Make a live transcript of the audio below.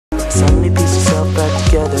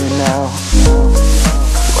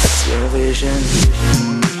Hey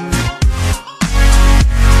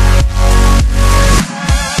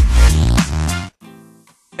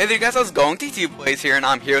there guys, how's it going? DTUplayz here, and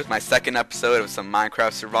I'm here with my second episode of some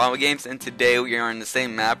Minecraft survival games, and today we are on the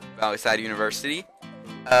same map, Valleyside University.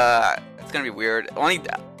 It's gonna be weird. Only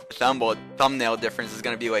thumbnail difference is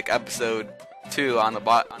gonna be like episode 2 on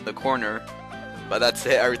the corner, but that's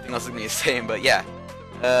it. Everything else is gonna be the same. But yeah,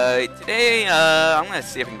 today I'm gonna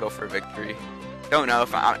see if I can go for a victory. Don't know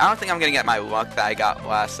if I don't think I'm gonna get my luck that I got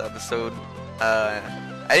last episode. I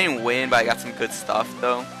didn't win, but I got some good stuff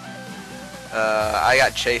though. I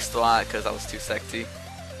got chased a lot because I was too sexy.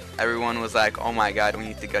 Everyone was like, oh my god, we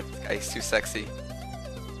need to get this guy, he's too sexy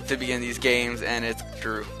to begin these games, and it's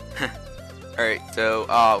true. Alright, so,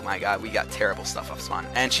 oh my god, we got terrible stuff off spawn.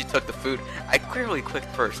 And she took the food. I clearly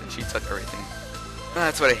clicked first and she took everything.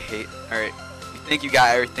 That's what I hate. Alright, you think you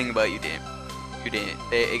got everything, but you didn't. You didn't.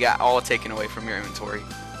 It got all taken away from your inventory.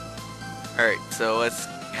 Alright, so let's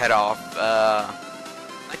head off. I'm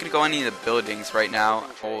not gonna go any of the buildings right now.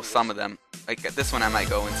 Well, some of them. Like this one I might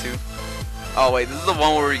go into. Oh wait, this is the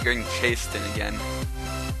one where you're getting chased in again.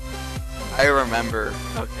 I remember.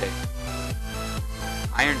 Okay.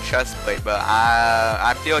 Iron chest plate, but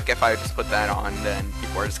I feel like if I just put that on, then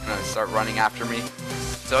people are just gonna start running after me.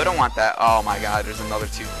 So I don't want that. Oh my god, there's another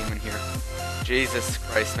 2-team in here. Jesus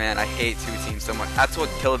Christ, man, I hate 2 teams so much. That's what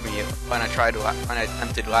killed me when I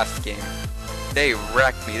attempted last game. They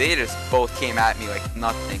wrecked me. They just both came at me like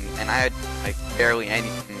nothing, and I had like barely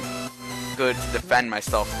anything good to defend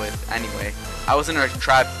myself with anyway. I was in a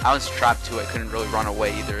trap. I was trapped too. I couldn't really run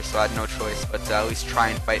away either, so I had no choice but to at least try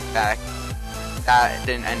and fight back. That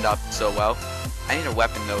didn't end up so well. I need a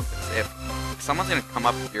weapon though. If someone's gonna come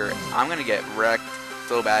up here, I'm gonna get wrecked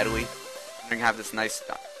so badly. I'm gonna have this nice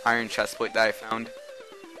iron chest plate that I found.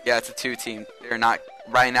 Yeah, it's a 2-team. They're not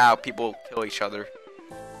right now. People kill each other.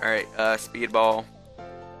 Alright, speedball.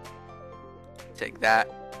 Take that.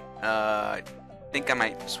 I think I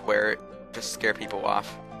might just wear it. Just scare people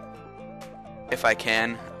off. If I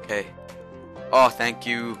can. Okay. Oh, thank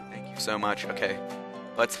you. Thank you so much. Okay.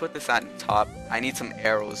 Let's put this on top. I need some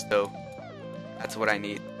arrows, though. That's what I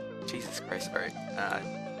need. Jesus Christ. Alright.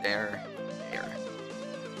 There.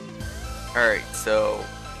 Alright, so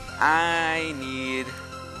I need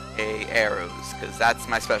arrows, because that's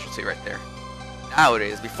my specialty right there.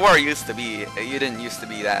 Nowadays, before it used to be, you didn't used to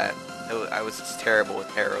be that. I was just terrible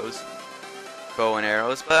with arrows, bow and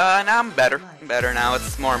arrows, but now I'm better. I'm better now.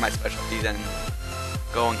 It's more my specialty than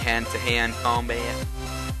going hand-to-hand combat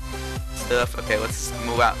stuff. Okay, let's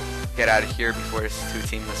move out, get out of here before this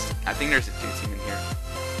 2-team. I think there's a 2-team in here.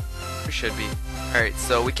 There should be. All right,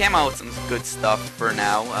 so we came out with some good stuff for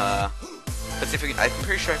now. Let's see if we can. I'm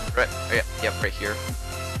pretty sure. Yep, right here.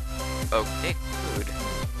 Okay, good.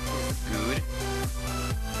 Good.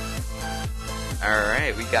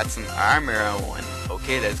 Alright, we got some armor on.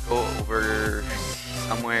 Okay, let's go over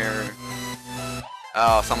somewhere.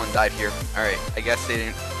 Oh, someone died here. Alright, I guess they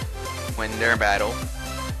didn't win their battle.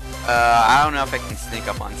 I don't know if I can sneak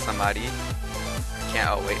up on somebody. I can't.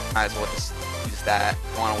 Oh, wait. Might as well just use that. I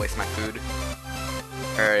don't want to waste my food.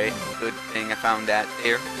 Alright, good thing I found that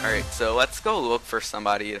there. Alright, so let's go look for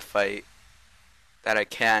somebody to fight that I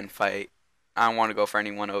can fight. I don't want to go for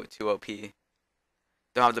anyone too OP.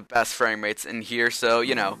 Don't have the best frame rates in here, so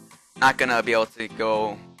you know, not gonna be able to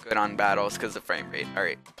go good on battles because of frame rate.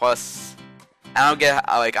 Alright, plus I don't get,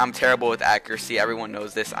 like, I'm terrible with accuracy. Everyone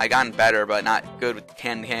knows this. I gotten better, but not good with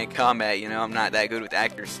hand-to-hand combat. You know, I'm not that good with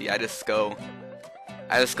accuracy. I just go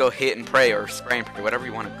hit and pray, or spray and pray, whatever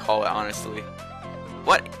you want to call it. Honestly,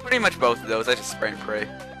 pretty much both of those. I just spray and pray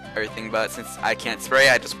everything, but since I can't spray,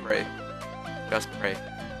 I just pray. Just pray.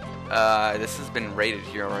 This has been rated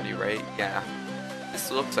here already, right? Yeah. This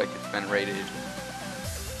looks like it's been rated.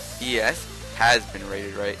 Yes, it has been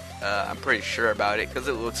rated, right? I'm pretty sure about it because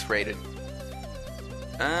it looks rated.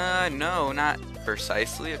 No, not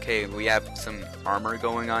precisely. Okay, we have some armor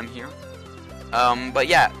going on here. But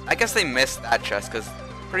yeah, I guess they missed that chest because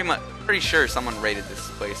pretty sure someone rated this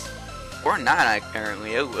place, or not.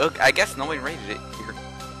 Apparently, I guess nobody rated it here.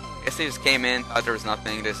 I guess they just came in, thought there was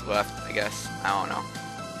nothing, just left. I guess I don't know,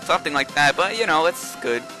 something like that. But you know, it's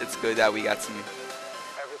good. It's good that we got some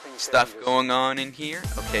stuff going on in here.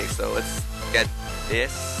 Okay, so let's get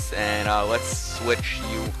this, and let's switch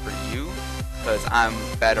you for you, because I'm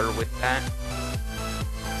better with that.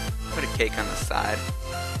 Put a cake on the side,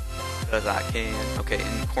 because I can. Okay,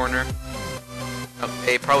 in the corner. Oh,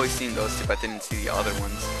 they probably seen those two, but didn't see the other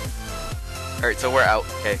ones. Alright, so we're out.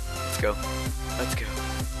 Okay, let's go. Let's go.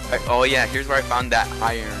 Right, oh yeah, here's where I found that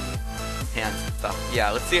iron hands and stuff.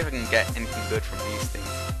 Yeah, let's see if I can get anything good from these things.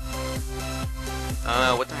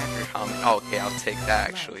 What do I have for helmet? Oh, okay, I'll take that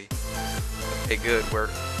actually. Okay, good. We're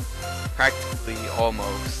practically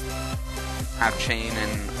almost have chain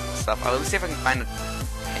and stuff. Oh, let's see if I can find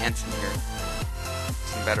pants in here.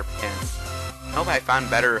 Some better pants. Oh, I found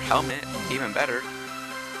better helmet. Even better.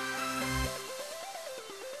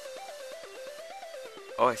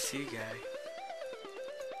 Oh, I see you, guy.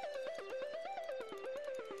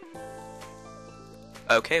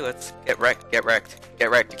 Okay, let's get wrecked, get wrecked,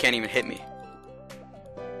 get wrecked. You can't even hit me.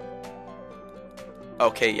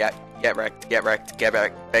 Okay, yeah, get wrecked, get wrecked, get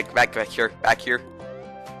back here, back here.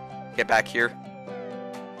 Get back here.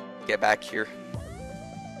 Get back here.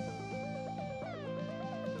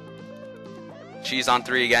 She's on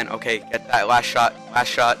 3 again. Okay, get that last shot, last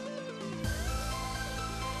shot.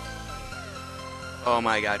 Oh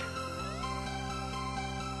my god.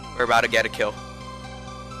 We're about to get a kill.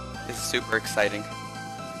 This is super exciting.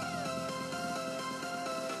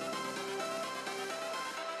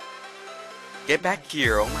 Get back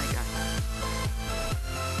here, oh my god.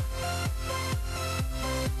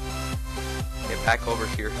 Get back over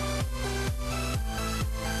here.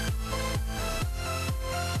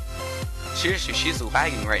 Seriously, she's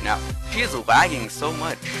lagging right now. She is lagging so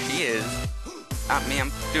much. She is. Not me,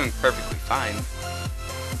 I'm doing perfectly fine.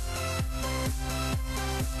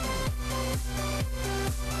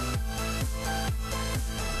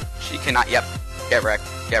 She cannot, yep. Get wrecked,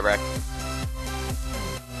 get wrecked.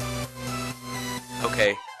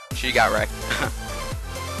 Okay, she got wrecked.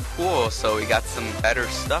 Cool, so we got some better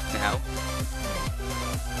stuff now.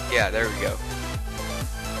 Yeah, there we go.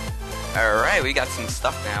 Alright, we got some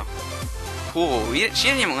stuff now. Cool, she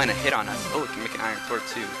didn't even land a hit on us. Oh, we can make an iron sword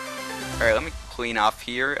too. Alright, let me clean off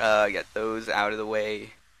here. Get those out of the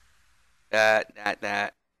way. That.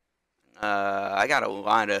 I got a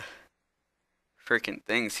lot of freaking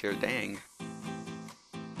things here, dang.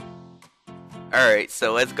 Alright,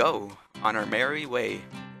 so let's go. On our merry way.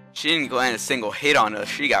 She didn't land a single hit on us,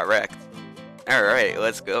 she got wrecked. Alright,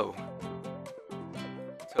 let's go.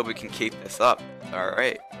 Let's hope we can keep this up.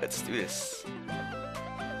 Alright, let's do this.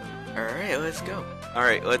 Alright, let's go.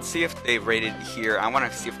 Alright, let's see if they raided here. I want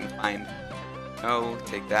to see if we can find... No,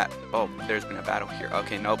 take that. Oh, there's been a battle here.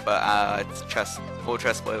 Okay, no, but it's chest. Full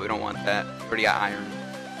chest plate, we don't want that. Already got iron.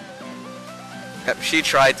 Yep, she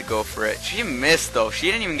tried to go for it. She missed though. She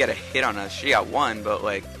didn't even get a hit on us. She got one, but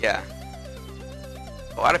like, yeah.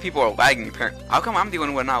 A lot of people are lagging. How come I'm the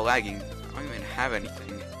only one not lagging? I don't even have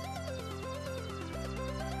anything.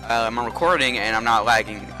 I'm recording and I'm not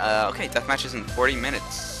lagging. Okay, deathmatch is in 40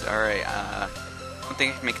 minutes. Alright, I don't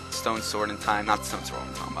think I can make a stone sword in time. Not the stone sword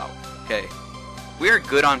I'm talking about. Okay. We are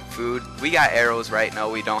good on food. We got arrows, right? No,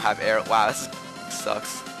 we don't have arrows. Wow, this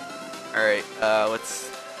sucks. Alright,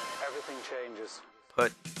 let's... Everything changes.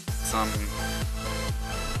 Put some...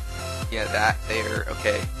 Yeah, that there.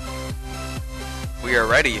 Okay. We are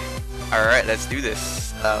ready. Alright, let's do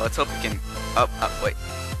this. Let's hope we can... Oh, wait.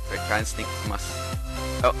 They're trying to sneak from us.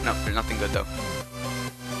 Oh, no, there's nothing good though.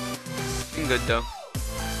 Nothing good though.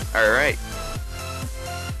 Alright.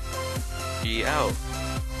 GL.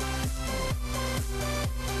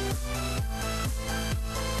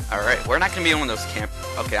 Alright, we're not gonna be in one of those camp.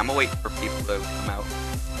 Okay, I'm gonna wait for people to come out.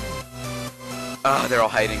 Oh, they're all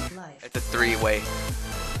hiding. It's a 3-way.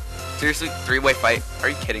 Seriously, 3-way fight? Are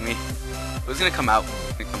you kidding me? Who's gonna come out?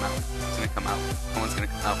 Who's gonna come out? Who's gonna come out? No one's gonna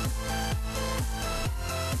come out.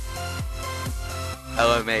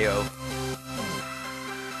 LMAO.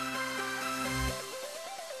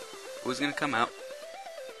 Who's gonna come out?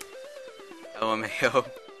 LMAO.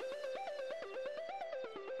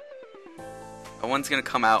 No one's gonna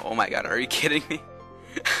come out. Oh my god, are you kidding me?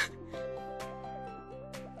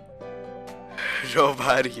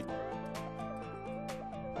 Nobody.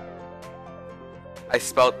 I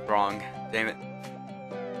spelled wrong. Damn it.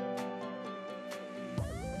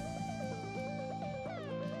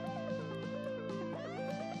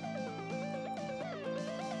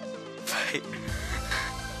 Fight.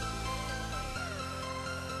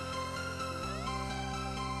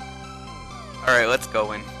 Alright, let's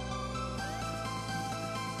go in.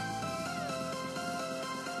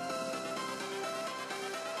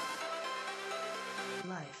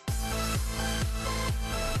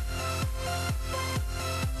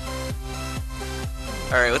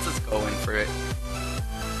 Alright, let's just go in for it.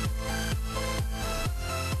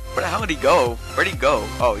 Where the hell did he go? Where'd he go?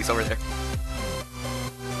 Oh, he's over there.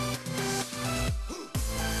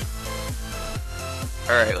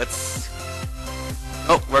 Alright, let's...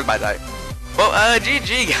 Oh, we're about to die. Well,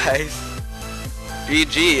 GG, guys.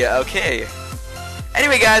 GG, okay.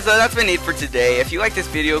 Anyway, guys, that's been it for today. If you like this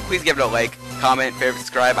video, please give it a like, comment, favorite,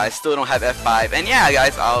 subscribe. I still don't have F5. And yeah,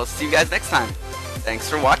 guys, I'll see you guys next time. Thanks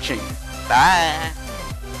for watching. Bye.